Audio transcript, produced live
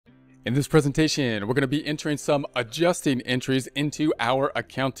In this presentation, we're going to be entering some adjusting entries into our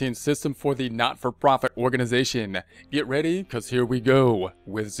accounting system for the not-for-profit organization. Get ready, because here we go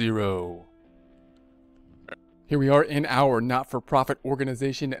with Xero. Here we are in our not-for-profit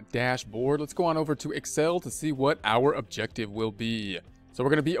organization dashboard. Let's go on over to Excel to see what our objective will be. So we're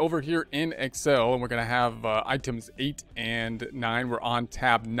going to be over here in Excel, and we're going to have items 8 and 9. We're on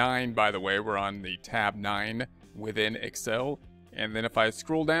tab 9, by the way. We're on the tab 9 within Excel. And then if I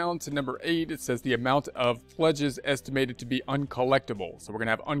scroll down to number 8, it says the amount of pledges estimated to be uncollectible. So we're going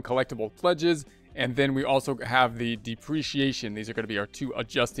to have uncollectible pledges, and then we also have the depreciation. These are going to be our two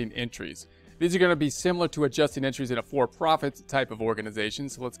adjusting entries. These are going to be similar to adjusting entries in a for-profit type of organization.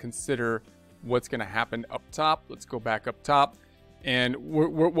 So let's consider what's going to happen up top. Let's go back up top. And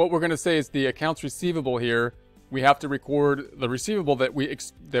what we're going to say is the accounts receivable here, we have to record the receivable that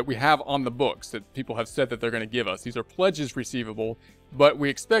we have on the books that people have said that they're going to give us. These are pledges receivable, but we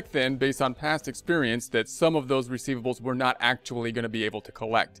expect then, based on past experience, that some of those receivables we're not actually going to be able to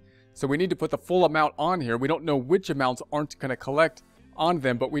collect. So we need to put the full amount on here. We don't know which amounts aren't going to collect on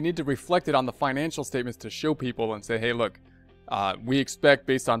them, but we need to reflect it on the financial statements to show people and say, hey, look, we expect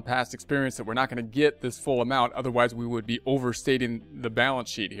based on past experience that we're not going to get this full amount. Otherwise, we would be overstating the balance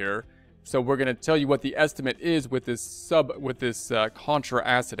sheet here. So we're going to tell you what the estimate is with this contra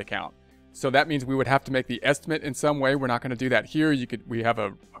asset account. So that means we would have to make the estimate in some way. We're not going to do that here. We have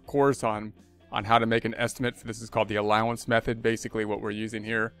a course on how to make an estimate. This is called the allowance method, basically what we're using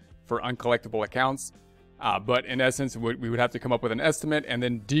here for uncollectible accounts. But in essence, we would have to come up with an estimate and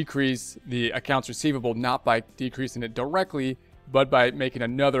then decrease the accounts receivable, not by decreasing it directly, but by making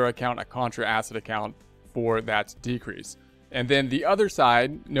another account a contra asset account for that decrease. And then the other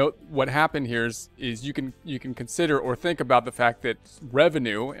side, note what happened here is you can consider or think about the fact that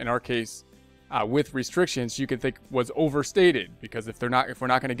revenue, in our case, with restrictions, you could think was overstated, because if we're not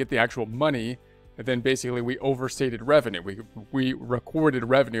going to get the actual money, then basically we overstated revenue. We recorded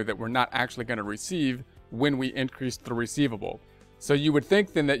revenue that we're not actually going to receive when we increased the receivable. So you would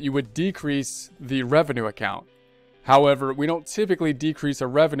think then that you would decrease the revenue account. However, we don't typically decrease a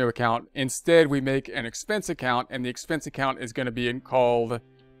revenue account. Instead, we make an expense account, and the expense account is going to be called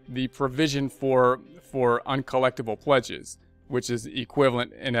the provision for uncollectible pledges, which is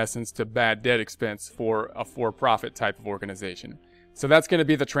equivalent in essence to bad debt expense for a for-profit type of organization. So that's going to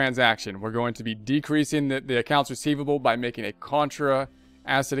be the transaction. We're going to be decreasing the accounts receivable by making a contra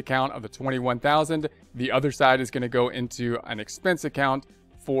asset account of the $21,000. The other side is going to go into an expense account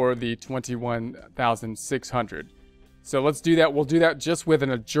for the $21,600. So let's do that. We'll do that just within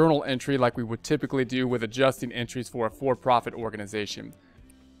a journal entry like we would typically do with adjusting entries for a for-profit organization.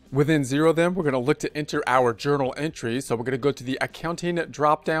 Within Xero then, we're going to look to enter our journal entries. So we're going to go to the accounting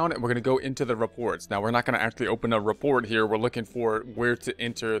drop-down and we're going to go into the reports. Now we're not going to actually open a report here. We're looking for where to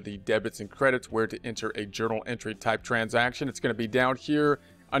enter the debits and credits, where to enter a journal entry type transaction. It's going to be down here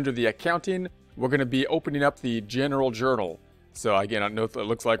under the accounting. We're going to be opening up the general journal. So again, I know it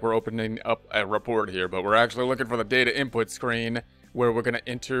looks like we're opening up a report here, but we're actually looking for the data input screen where we're going to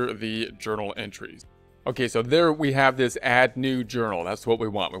enter the journal entries. Okay, so there we have this add new journal. That's what we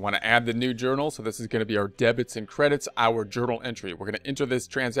want. We want to add the new journal. So this is going to be our debits and credits, our journal entry. We're going to enter this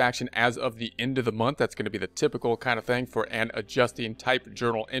transaction as of the end of the month. That's going to be the typical kind of thing for an adjusting type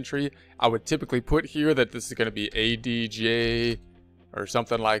journal entry. I would typically put here that this is going to be ADJ or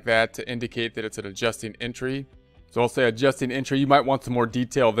something like that to indicate that it's an adjusting entry. So I'll say adjusting entry. You might want some more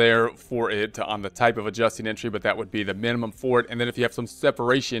detail there for it on the type of adjusting entry, but that would be the minimum for it. And then if you have some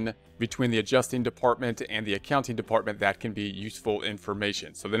separation between the adjusting department and the accounting department, that can be useful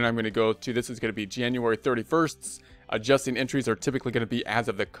information. So then I'm going to go to, this is going to be January 31st. Adjusting entries are typically going to be as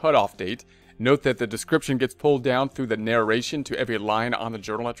of the cutoff date. Note that the description gets pulled down through the narration to every line on the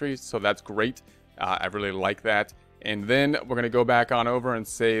journal entry. So that's great. I really like that. And then we're going to go back on over and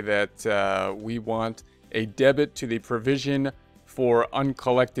say that we want a debit to the provision for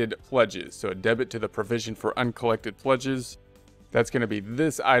uncollected pledges. So a debit to the provision for uncollected pledges. That's going to be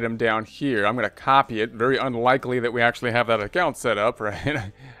this item down here. I'm going to copy it. Very unlikely that we actually have that account set up,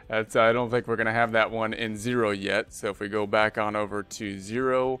 right? I don't think we're going to have that one in Xero yet. So if we go back on over to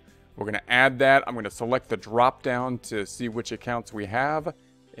Xero, we're going to add that. I'm going to select the drop down to see which accounts we have.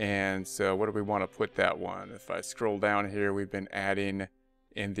 And so what do we want to put that one? If I scroll down here, we've been adding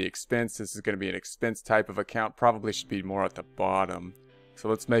in the expense. This is going to be an expense type of account. Probably should be more at the bottom. So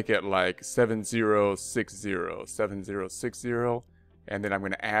let's make it like 7060. And then I'm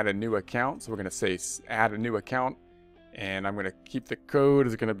going to add a new account. So we're going to say add a new account. And I'm going to keep the code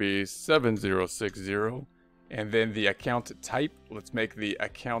is going to be 7060. And then the account type, let's make the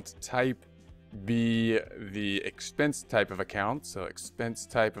account type be the expense type of account. So expense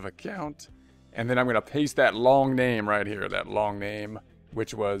type of account. And then I'm going to paste that long name right here, that long name,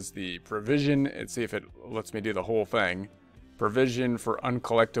 which was the provision. And see if it lets me do the whole thing. Provision for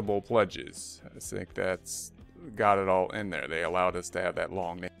uncollectible pledges. I think that's got it all in there. They allowed us to have that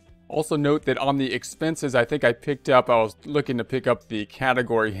long name. Also note that on the expenses, I think I was looking to pick up the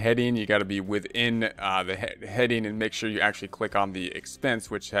category heading. You got to be within the heading and make sure you actually click on the expense,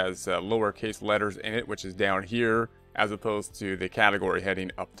 which has lowercase letters in it, which is down here, as opposed to the category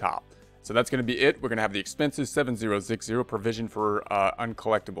heading up top. So that's going to be it. We're going to have the expenses 7060 provision for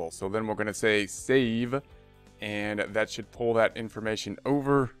uncollectible. So then we're going to say save, and that should pull that information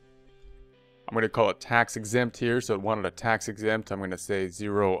over. I'm going to call it tax exempt here, so it wanted a tax exempt. I'm going to say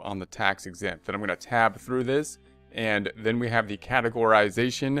 0 on the tax exempt. Then I'm going to tab through this, and then we have the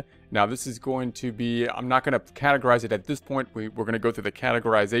categorization. Now this is going to be, I'm not going to categorize it at this point. We're going to go through the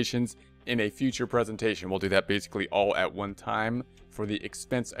categorizations in a future presentation. We'll do that basically all at one time for the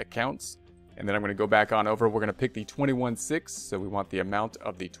expense accounts. And then I'm going to go back on over. We're going to pick the 216, so we want the amount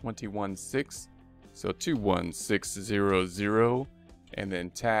of the 216. So 21600. And then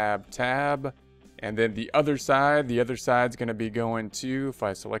tab, and then the other side's going to be going to, if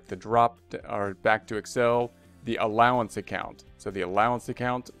I select the drop or back to Excel, the allowance account. So the allowance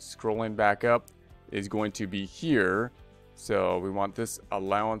account, scrolling back up, is going to be here. So we want this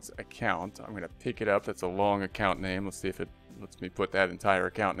allowance account. I'm going to pick it up. That's a long account name. Let's see if it lets me put that entire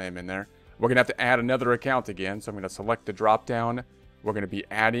account name in there. We're going to have to add another account again. So I'm going to select the drop down. We're going to be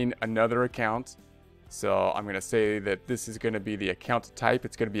adding another account. So I'm going to say that this is going to be the account type.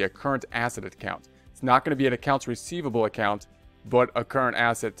 It's going to be a current asset account. It's not going to be an accounts receivable account, but a current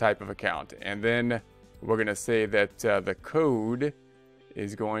asset type of account. And then we're going to say that the code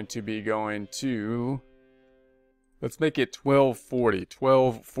is going to be going to, let's make it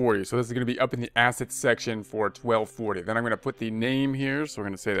 1240. So this is going to be up in the assets section for 1240. Then I'm going to put the name here. So we're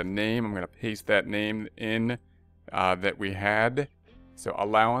going to say the name. I'm going to paste that name in that we had. So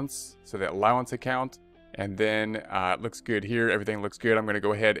allowance, so the allowance account, and then it looks good here. Everything looks good. I'm going to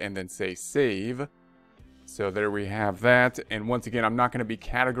go ahead and then say save. So there we have that. And once again, I'm not going to be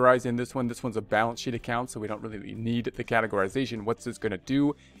categorizing this one. This one's a balance sheet account, so we don't really need the categorization. What's this going to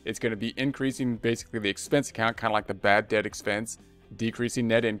do? It's going to be increasing basically the expense account, kind of like the bad debt expense, decreasing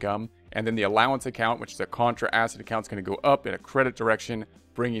net income, and then the allowance account, which is a contra asset account, is going to go up in a credit direction,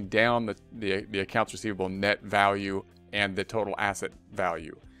 bringing down the accounts receivable net value and the total asset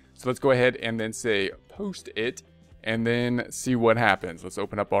value. So let's go ahead and then say post it and then see what happens. Let's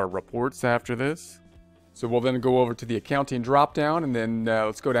open up our reports after this. So we'll then go over to the accounting drop down, and then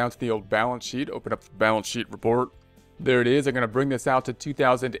let's go down to the old balance sheet, open up the balance sheet report. There it is. I'm going to bring this out to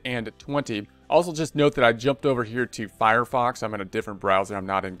 2020. Also just note that I jumped over here to Firefox. I'm in a different browser. I'm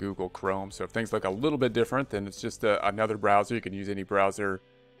not in Google Chrome. So if things look a little bit different, then it's just another browser. You can use any browser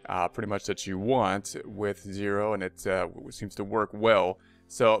pretty much that you want with Xero, and it seems to work well.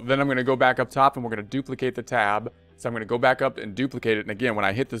 So then I'm going to go back up top, and we're going to duplicate the tab. So I'm going to go back up and duplicate it. And again, when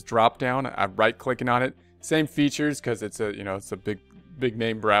I hit this drop down, I'm right clicking on it. Same features because it's a it's a big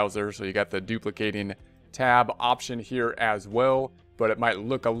name browser. So you got the duplicating tab option here as well, but it might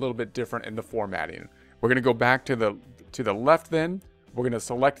look a little bit different in the formatting. We're going to go back to the left then. We're going to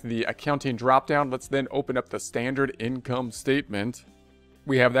select the accounting drop down. Let's then open up the standard income statement.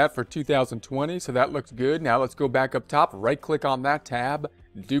 We have that for 2020, so that looks good. Now let's go back up top, right click on that tab,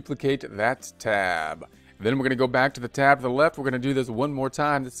 duplicate that tab. Then we're going to go back to the tab to the left. We're going to do this one more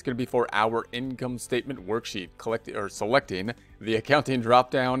time. This is going to be for our income statement worksheet, selecting the accounting drop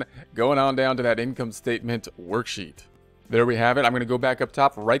down, going on down to that income statement worksheet. There we have it. I'm going to go back up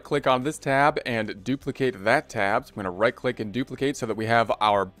top, right click on this tab and duplicate that tab. So I'm going to right click and duplicate so that we have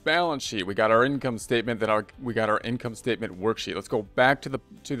our balance sheet. We got our income statement, then we got our income statement worksheet. Let's go back to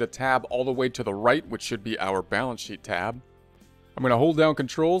the tab all the way to the right, which should be our balance sheet tab. I'm going to hold down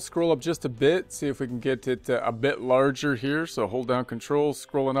Control, scroll up just a bit, see if we can get it a bit larger here. So hold down Control,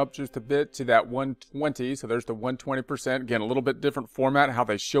 scrolling up just a bit to that 120. So there's the 120%. Again, a little bit different format, how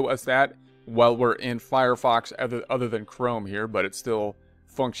they show us that while we're in Firefox other than Chrome here, but it still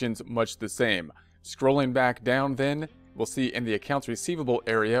functions much the same. Scrolling back down then, we'll see in the accounts receivable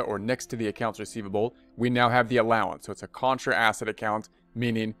area, or next to the accounts receivable, we now have the allowance. So it's a contra asset account,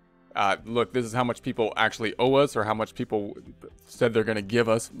 meaning look, this is how much people actually owe us, or how much people said they're going to give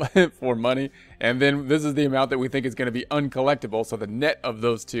us for money. And then this is the amount that we think is going to be uncollectible. So the net of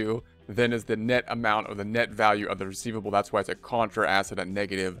those two then is the net amount, or the net value of the receivable. That's why it's a contra asset, a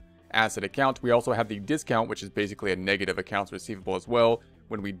negative asset account. We also have the discount, which is basically a negative accounts receivable as well.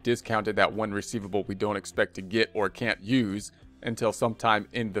 When we discounted that one receivable we don't expect to get or can't use, until sometime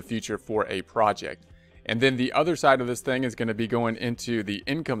in the future for a project. And then the other side of this thing is going to be going into the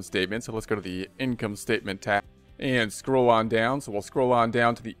income statement. So let's go to the income statement tab and scroll on down. So we'll scroll on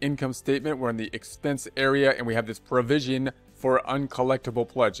down to the income statement. We're in the expense area and we have this provision for uncollectible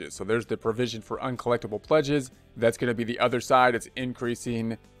pledges. So there's the provision for uncollectible pledges. That's going to be the other side. It's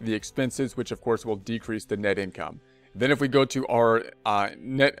increasing the expenses, which of course will decrease the net income. Then if we go to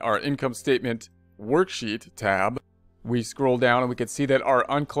our income statement worksheet tab, we scroll down and we can see that our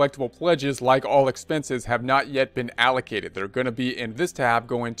uncollectible pledges, like all expenses, have not yet been allocated. They're going to be in this tab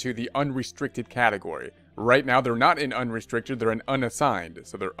going to the unrestricted category. Right now, they're not in unrestricted, they're in unassigned.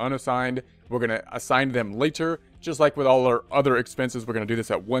 So they're unassigned. We're going to assign them later. Just like with all our other expenses, we're going to do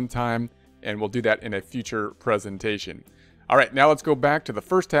this at one time, and we'll do that in a future presentation. All right, now let's go back to the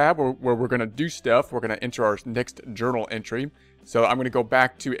first tab where we're going to do stuff. We're going to enter our next journal entry. So I'm going to go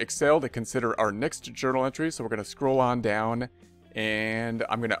back to Excel to consider our next journal entry. So we're going to scroll on down and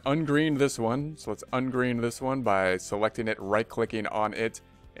I'm going to ungreen this one. So let's ungreen this one by selecting it, right-clicking on it,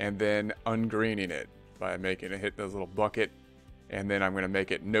 and then ungreening it by making it hit this little bucket. And then I'm going to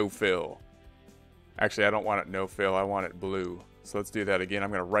make it no fill. Actually, I don't want it no fill. I want it blue. So let's do that again. I'm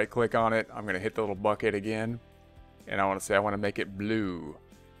going to right-click on it. I'm going to hit the little bucket again. And I want to say I want to make it blue.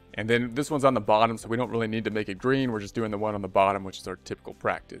 And then this one's on the bottom, so we don't really need to make it green. We're just doing the one on the bottom, which is our typical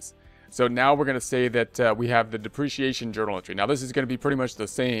practice. So now we're going to say that we have the depreciation journal entry. Now this is going to be pretty much the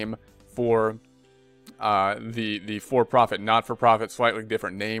same for the for-profit, not-for-profit, slightly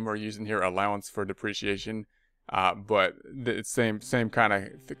different name we're using here, allowance for depreciation. But it's same kind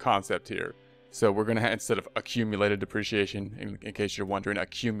of concept here. So we're going to have, instead of accumulated depreciation, in case you're wondering,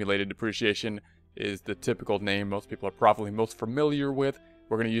 accumulated depreciation is the typical name most people are probably most familiar with.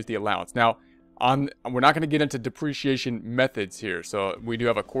 We're going to use the allowance. Now, we're not going to get into depreciation methods here. So we do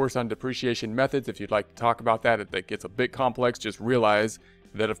have a course on depreciation methods. If you'd like to talk about that, it gets a bit complex. Just realize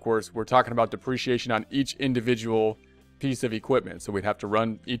that, of course, we're talking about depreciation on each individual piece of equipment. So we'd have to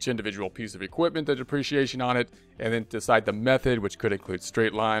run each individual piece of equipment, the depreciation on it, and then decide the method, which could include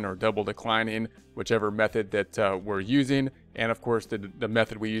straight line or double declining, whichever method that we're using. And of course, the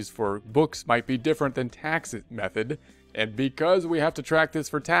method we use for books might be different than tax method. And because we have to track this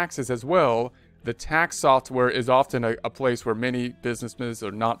for taxes as well, the tax software is often a place where many businesses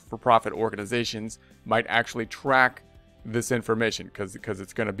or not-for-profit organizations might actually track this information because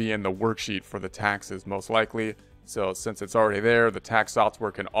it's going to be in the worksheet for the taxes most likely. So since it's already there, the tax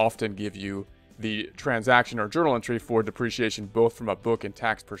software can often give you the transaction or journal entry for depreciation both from a book and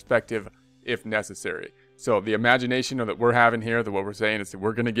tax perspective if necessary. So the imagination that we're having here, that what we're saying is that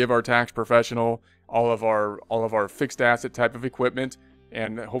we're going to give our tax professional all of our fixed asset type of equipment,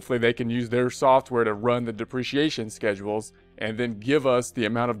 and hopefully they can use their software to run the depreciation schedules and then give us the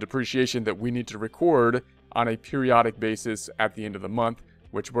amount of depreciation that we need to record on a periodic basis at the end of the month,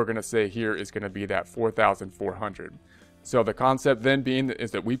 which we're going to say here is going to be that $4,400. So the concept then being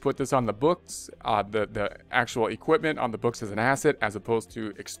is that we put this on the books, the actual equipment on the books as an asset, as opposed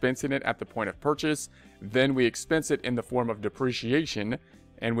to expensing it at the point of purchase. Then we expense it in the form of depreciation.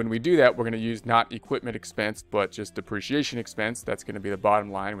 And when we do that, we're going to use not equipment expense, but just depreciation expense. That's going to be the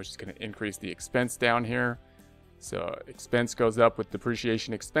bottom line, which is going to increase the expense down here. So expense goes up with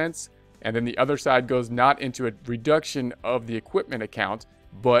depreciation expense. And then the other side goes not into a reduction of the equipment account,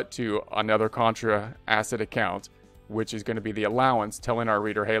 but to another contra asset account, which is going to be the allowance, telling our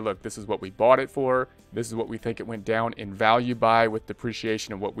reader, hey, look, this is what we bought it for. This is what we think it went down in value by with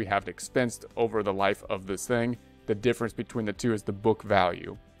depreciation and what we have expensed over the life of this thing. The difference between the two is the book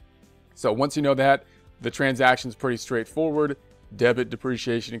value. So once you know that, the transaction is pretty straightforward. Debit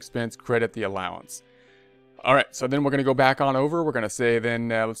depreciation expense, credit the allowance. All right, so then we're going to go back on over. We're going to say then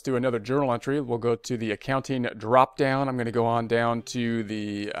let's do another journal entry. We'll go to the accounting drop down. I'm going to go on down to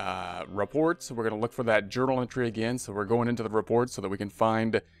the reports. We're going to look for that journal entry again. So we're going into the reports so that we can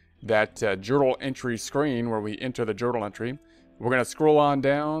find that journal entry screen where we enter the journal entry. We're going to scroll on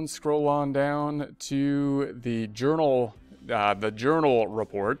down to the journal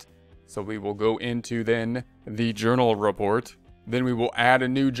report. So we will go into then the journal report. Then we will add a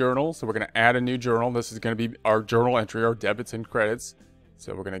new journal. So we're going to add a new journal. This is going to be our journal entry, our debits and credits.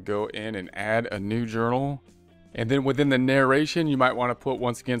 So we're going to go in and add a new journal. And then within the narration, you might want to put,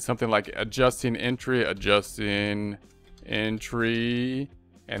 once again, something like adjusting entry, and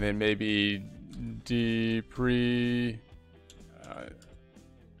then maybe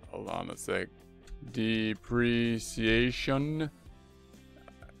hold on a sec, depreciation.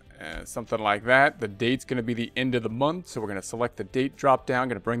 Something like that. The date's going to be the end of the month, so we're going to select the date drop down.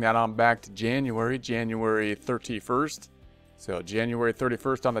 Going to bring that on back to January 31st. So January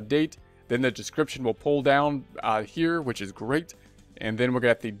 31st on the date. Then the description will pull down here, which is great. And then we're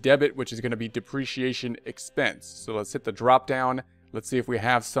going to have the debit, which is going to be depreciation expense. So let's hit the drop down. Let's see if we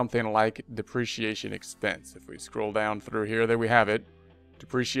have something like depreciation expense. If we scroll down through here, there we have it.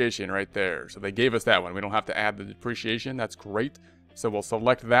 Depreciation right there. So they gave us that one. We don't have to add the depreciation. That's great. So we'll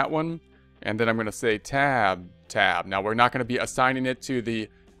select that one. And then I'm going to say tab. Now we're not going to be assigning it to the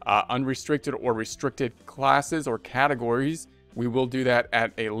unrestricted or restricted classes or categories. We will do that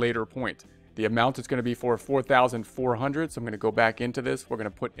at a later point. The amount is going to be for 4,400. So I'm going to go back into this. We're going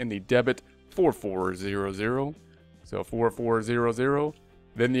to put in the debit 4400. So 4400.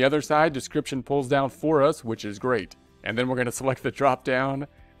 Then the other side, description pulls down for us, which is great. And then we're going to select the drop down.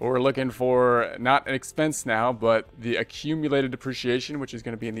 We're looking for not an expense now, but the accumulated depreciation, which is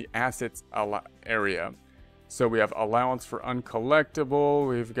going to be in the assets area. So we have allowance for uncollectible.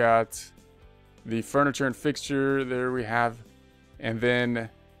 We've got the furniture and fixture. There we have. And then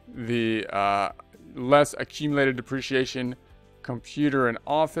the less accumulated depreciation, computer and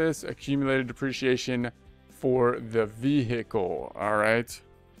office, accumulated depreciation for the vehicle. All right.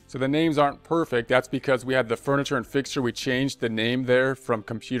 So the names aren't perfect. That's because we had the furniture and fixture. We changed the name there from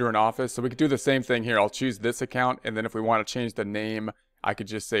computer and office. So we could do the same thing here. I'll choose this account. And then if we want to change the name, I could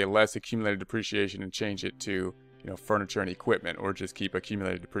just say less accumulated depreciation and change it to, furniture and equipment, or just keep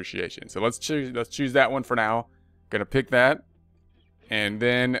accumulated depreciation. So let's choose that one for now. Gonna pick that. And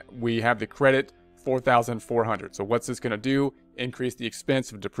then we have the credit 4,400. So what's this gonna do? Increase the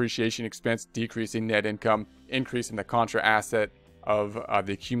expense of depreciation expense, decreasing net income, increasing the contra asset of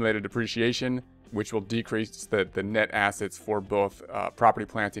the accumulated depreciation, which will decrease the net assets for both property,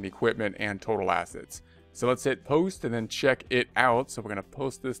 plant, and equipment and total assets. So let's hit post and then check it out. So we're going to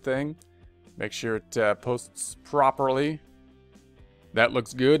post this thing. Make sure it posts properly. That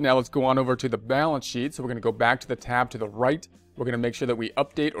looks good. Now let's go on over to the balance sheet. So we're going to go back to the tab to the right. We're going to make sure that we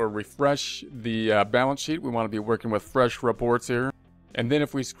update or refresh the balance sheet. We want to be working with fresh reports here. And then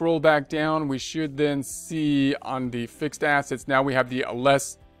if we scroll back down, we should then see on the fixed assets, now we have the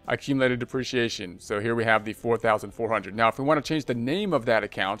less accumulated depreciation. So here we have the 4,400. Now, if we want to change the name of that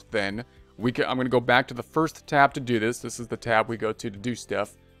account, then I'm going to go back to the first tab to do this. This is the tab we go to do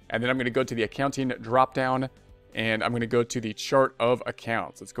stuff. And then I'm going to go to the accounting drop down, and I'm going to go to the chart of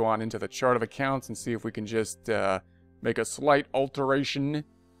accounts. Let's go on into the chart of accounts and see if we can just make a slight alteration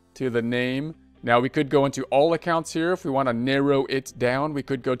to the name. Now we could go into all accounts here. If we want to narrow it down, we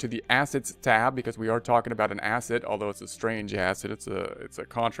could go to the assets tab, because we are talking about an asset, although it's a strange asset. It's a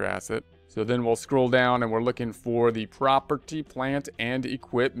contra asset. So then we'll scroll down and we're looking for the property, plant, and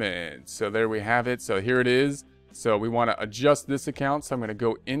equipment. So there we have it. So here it is. So we want to adjust this account. So I'm going to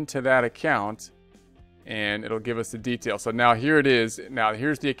go into that account and it'll give us the details. So now here it is. Now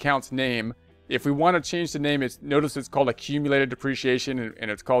here's the account's name. If we want to change the name, notice it's called accumulated depreciation,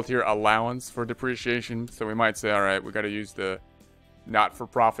 and it's called here allowance for depreciation. So we might say, all right, we got to use the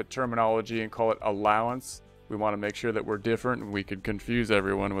not-for-profit terminology and call it allowance. We want to make sure that we're different, and we could confuse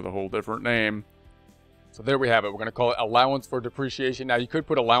everyone with a whole different name. So there we have it. We're going to call it allowance for depreciation. Now you could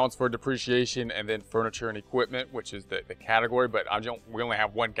put allowance for depreciation and then furniture and equipment, which is the category, but we only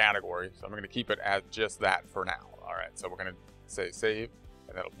have one category, so I'm going to keep it as just that for now. All right, so we're going to say save.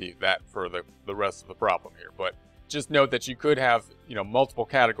 And that'll be that for the rest of the problem here. But just note that you could have, multiple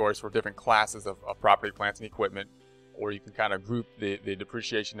categories for different classes of property, plants, and equipment. Or you can kind of group the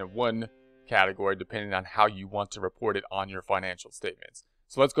depreciation in one category depending on how you want to report it on your financial statements.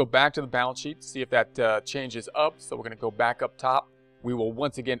 So let's go back to the balance sheet to see if that changes up. So we're going to go back up top. We will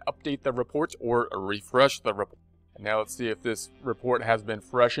once again update the report or refresh the report. And now let's see if this report has been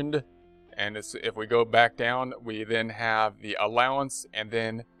freshened. And if we go back down, we then have the allowance and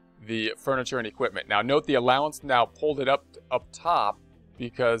then the furniture and equipment. Now note the allowance now pulled it up top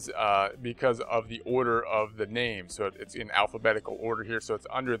because of the order of the name. So it's in alphabetical order here. So it's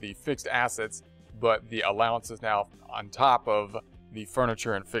under the fixed assets, but the allowance is now on top of the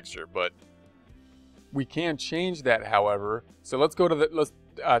furniture and fixture. But we can change that, however. So let's go to let's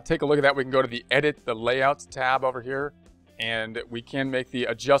take a look at that. We can go to the edit the layout tab over here. And we can make the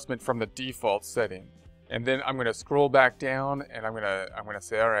adjustment from the default setting. And then I'm going to scroll back down and I'm going to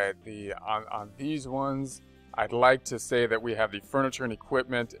say, all right, on these ones, I'd like to say that we have the furniture and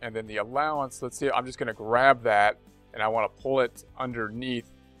equipment and then the allowance. Let's see, I'm just going to grab that and I want to pull it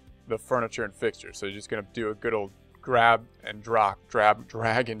underneath the furniture and fixture. So you're just going to do a good old grab and drop,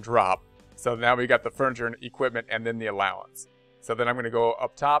 drag and drop. So now we got the furniture and equipment and then the allowance. So then I'm going to go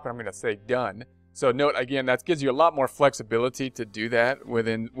up top and I'm going to say done. So note again, that gives you a lot more flexibility to do that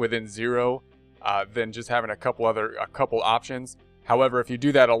within Xero than just having a couple options. However, if you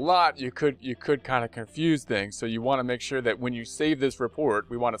do that a lot, you could kind of confuse things. So you want to make sure that when you save this report,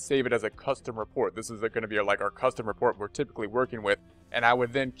 we want to save it as a custom report. This is going to be like our custom report we're typically working with. And I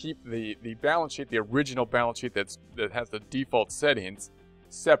would then keep the balance sheet, the original balance sheet that has the default settings,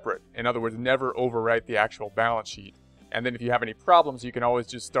 separate. In other words, never overwrite the actual balance sheet. And then if you have any problems, you can always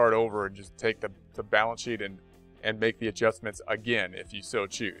just start over and just take the balance sheet and make the adjustments again if you so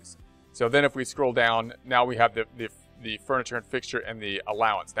choose. So then if we scroll down, now we have the furniture and fixture and the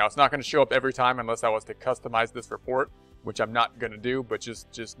allowance. Now it's not going to show up every time unless I was to customize this report, which I'm not going to do, but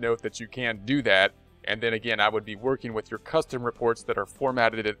just note that you can do that. And then again, I would be working with your custom reports that are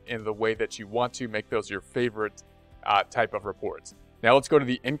formatted in the way that you want to make those your favorite type of reports. Now let's go to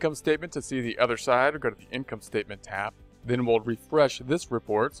the income statement to see the other side. We'll go to the income statement tab. Then we'll refresh this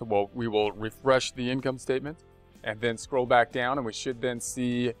report. So we will refresh the income statement and then scroll back down, and we should then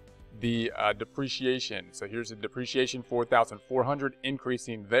see the depreciation. So here's the depreciation, 4,400,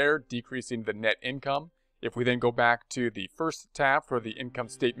 increasing there, decreasing the net income. If we then go back to the first tab for the income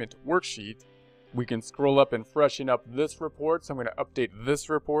statement worksheet, we can scroll up and freshen up this report. So I'm going to update this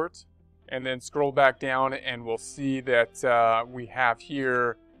report and then scroll back down, and we'll see that we have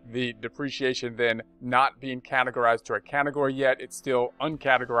here the depreciation then not being categorized to a category yet. It's still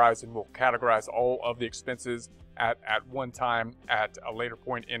uncategorized, and we'll categorize all of the expenses at one time at a later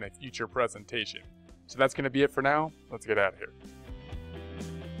point in a future presentation. So that's going to be it for now. Let's get out of here.